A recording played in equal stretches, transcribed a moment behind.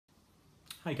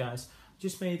Hi guys,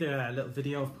 just made a little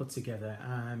video I've put together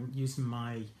using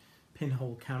my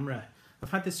Pinhole camera.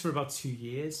 I've had this for about 2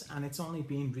 years and it's only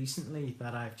been recently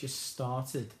that I've just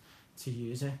started to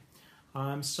use it.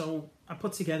 So I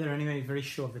put together anyway a very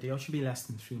short video, it should be less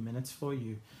than 3 minutes for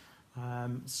you.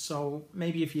 So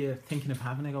maybe if you're thinking of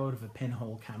having a go with a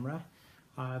Pinhole camera,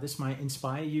 this might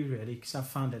inspire you really, because I've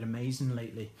found it amazing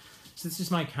lately. So this is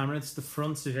my camera, it's the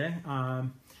front of it.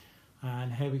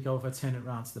 And here we go, if I turn it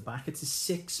around to the back. It's a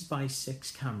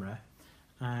 6x6 camera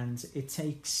and it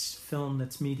takes film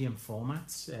that's medium format,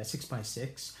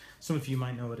 6x6. Some of you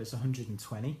might know it as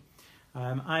 120.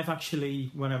 I've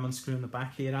actually, when I'm unscrewing the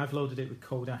back here, I've loaded it with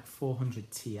Kodak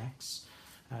 400TX.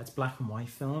 It's black and white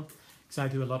film because I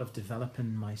do a lot of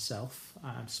developing myself,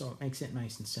 so it makes it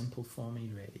nice and simple for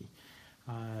me really.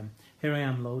 Here I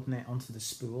am loading it onto the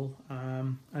spool,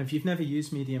 and if you've never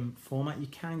used medium format, you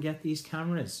can get these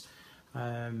cameras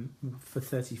for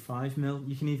 35mm.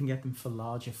 You can even get them for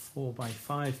larger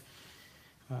 4x5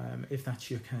 if that's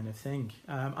your kind of thing.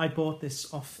 I bought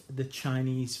this off the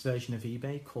Chinese version of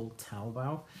eBay called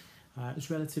Taobao. It was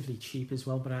relatively cheap as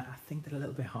well, but I think they're a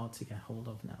little bit hard to get hold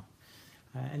of now.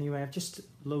 Anyway, I've just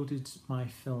loaded my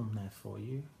film there for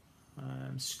you.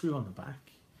 Screw on the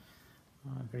back,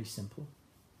 very simple.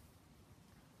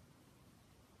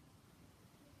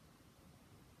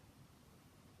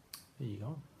 There you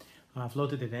go. I've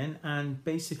loaded it in, and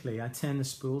basically I turn the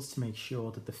spools to make sure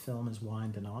that the film is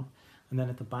winding on, and then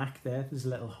at the back there's a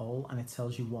little hole and it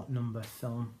tells you what number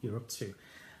film you're up to.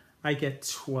 I get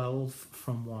 12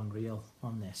 from one reel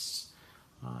on this.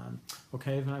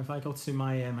 Okay, if I go to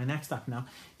my my next app now,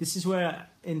 this is where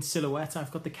in silhouette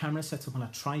I've got the camera set up on a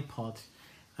tripod,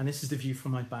 and this is the view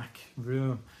from my back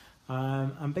room.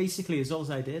 And basically as all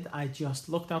as I did, I just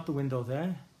looked out the window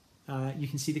there. You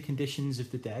can see the conditions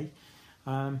of the day.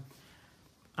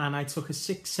 And I took a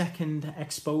 6-second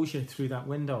exposure through that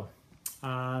window.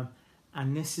 And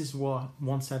this is what,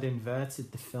 once I'd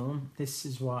inverted the film, this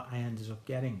is what I ended up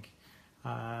getting.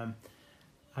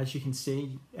 As you can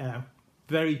see,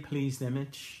 very pleased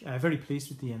image, very pleased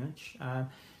with the image.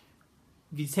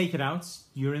 If you take it out,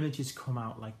 your images come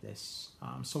out like this.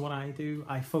 So what I do,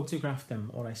 I photograph them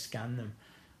or I scan them,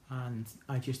 and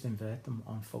I just invert them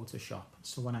on Photoshop.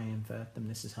 So when I invert them,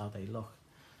 this is how they look.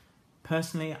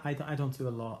 Personally, I don't do a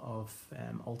lot of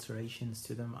alterations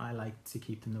to them. I like to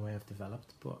keep them the way I've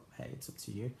developed, but hey, it's up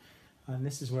to you. And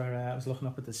this is where I was looking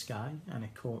up at the sky and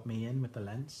it caught me in with the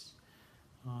lens.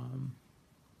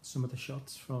 Some of the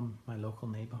shots from my local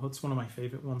neighbourhoods, one of my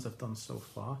favourite ones I've done so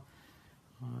far.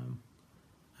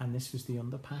 And this was the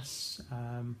underpass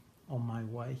on my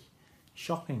way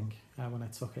shopping when I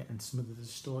took it, and some of the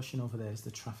distortion over there is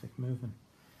the traffic moving.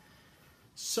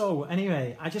 So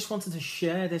anyway, I just wanted to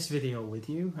share this video with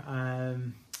you.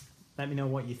 Let me know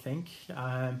what you think.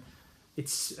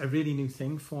 It's a really new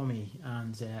thing for me,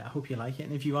 and I hope you like it.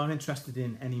 And if you are interested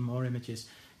in any more images,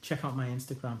 check out my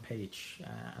Instagram page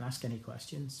and ask any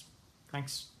questions.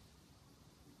 Thanks.